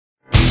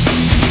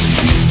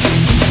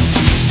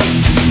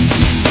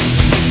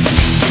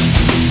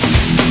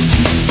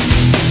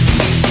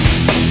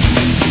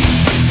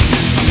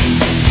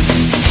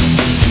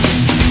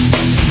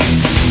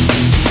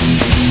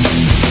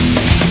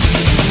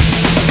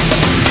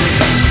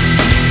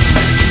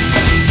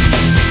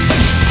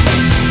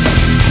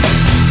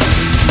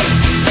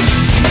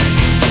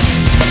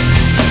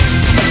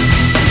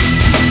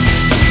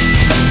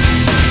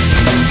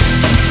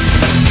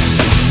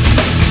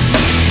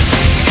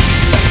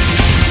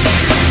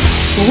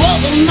Well,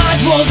 the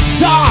night was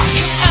dark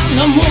and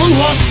the moon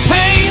was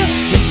pale.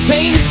 The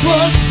saints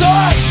were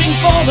searching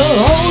for the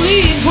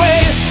Holy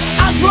Grail.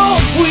 I drove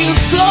real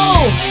slow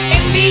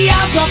in the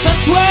out of the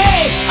way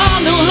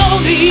on the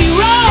lonely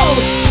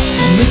roads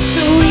to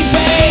Mystery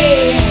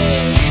Bay.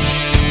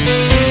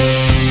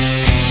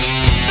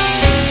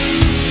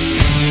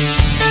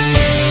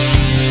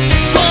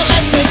 Well,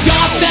 let's have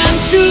got them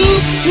too.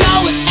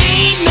 No, it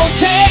ain't no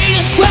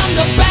tale. When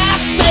the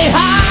bats they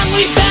hang,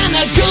 we've been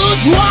a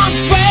good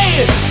one's fail.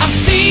 I've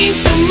seen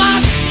so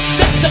much,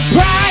 that's the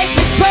price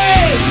to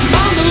pay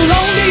on the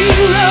lonely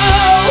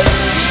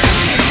roads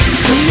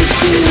to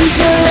Mystery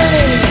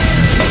Bay.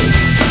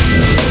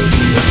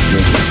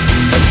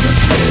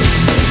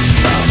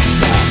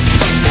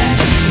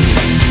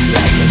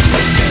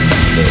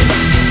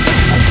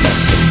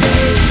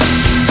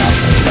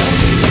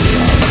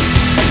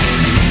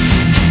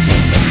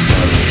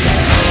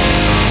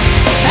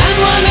 And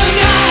when the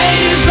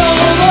night is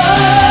over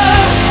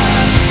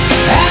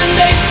and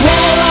they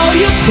swallow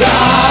your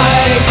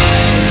pride,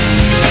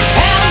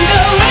 and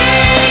there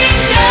ain't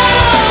no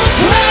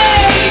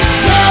place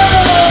to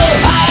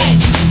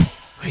hide,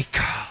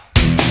 recall,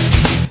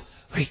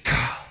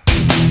 recall,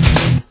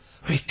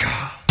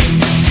 recall,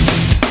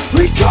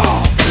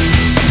 recall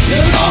the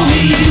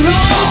lonely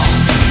road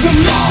to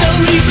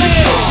Mystery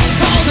Bay.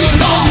 Call the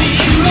lonely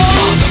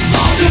road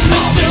to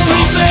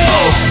Mystery Bay.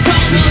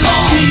 Call the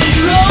lonely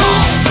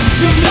road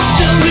to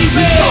Mystery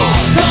Bay.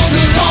 Call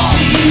the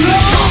lonely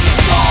road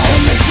to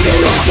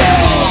Mystery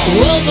Bay.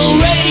 Well, the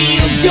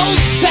radio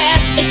ghost said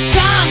it's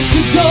time to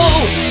go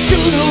to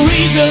the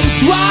reasons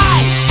why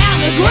and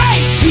the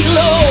grace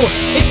below.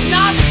 It's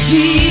not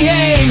the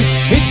aim,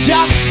 it's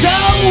just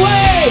a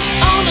way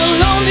on a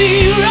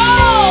lonely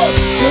road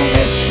to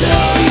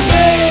Mystery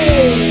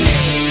Bay.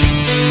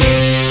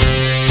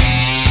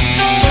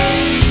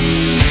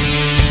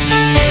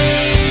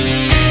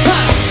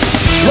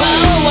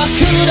 Well, what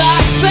could I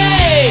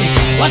say?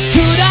 What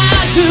could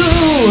I do?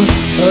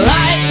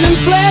 Lightning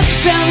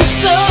flashed and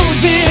so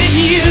did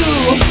you.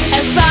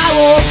 As I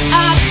woke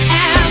up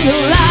and the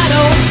light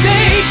of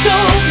day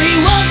told me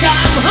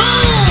welcome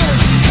home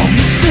on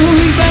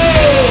Mystery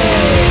Bay.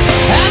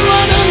 And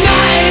when the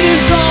night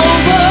is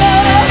over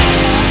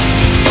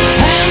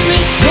and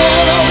they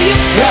swallow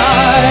your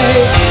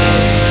pride,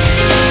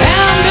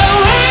 and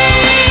there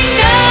ain't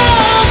no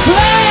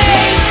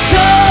place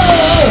to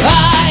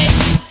hide,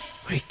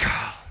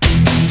 recall,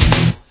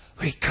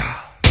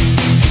 recall,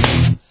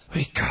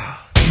 recall,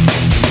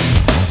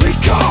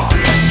 recall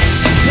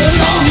the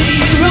lonely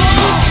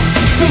road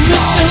to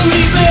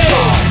Mystery Bay.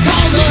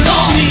 Call the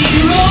lonely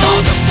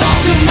road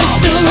to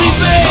Mystery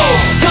Bay.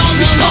 Call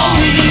the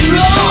lonely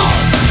road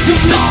to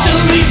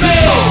Mystery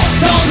Bay.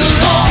 Call the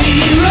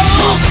lonely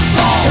road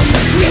to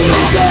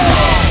Mystery Bay.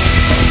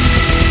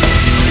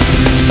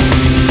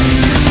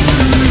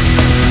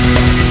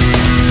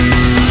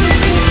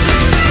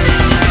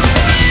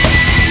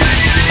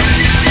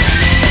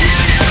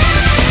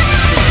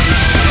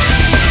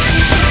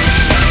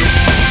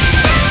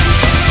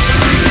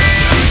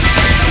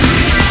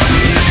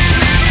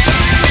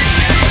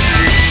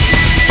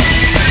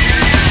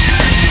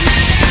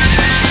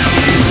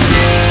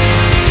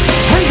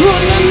 And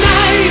when the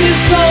night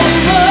is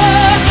over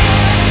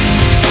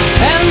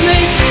and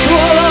they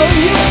swallow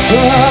your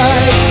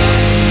pride,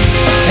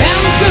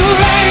 and there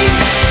ain't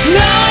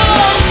no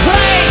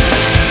place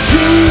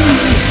to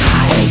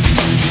hide,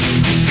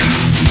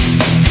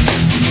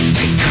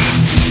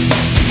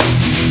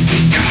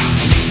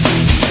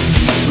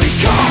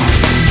 recall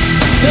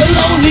the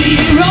lonely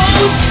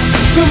road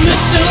to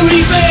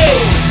Mystery Bay.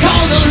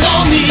 Call the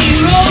lonely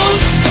road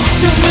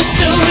to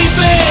Mystery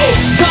Bay.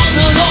 Call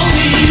the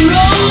lonely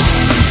road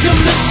to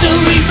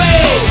Mystery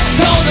Bay.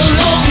 Call the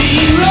lonely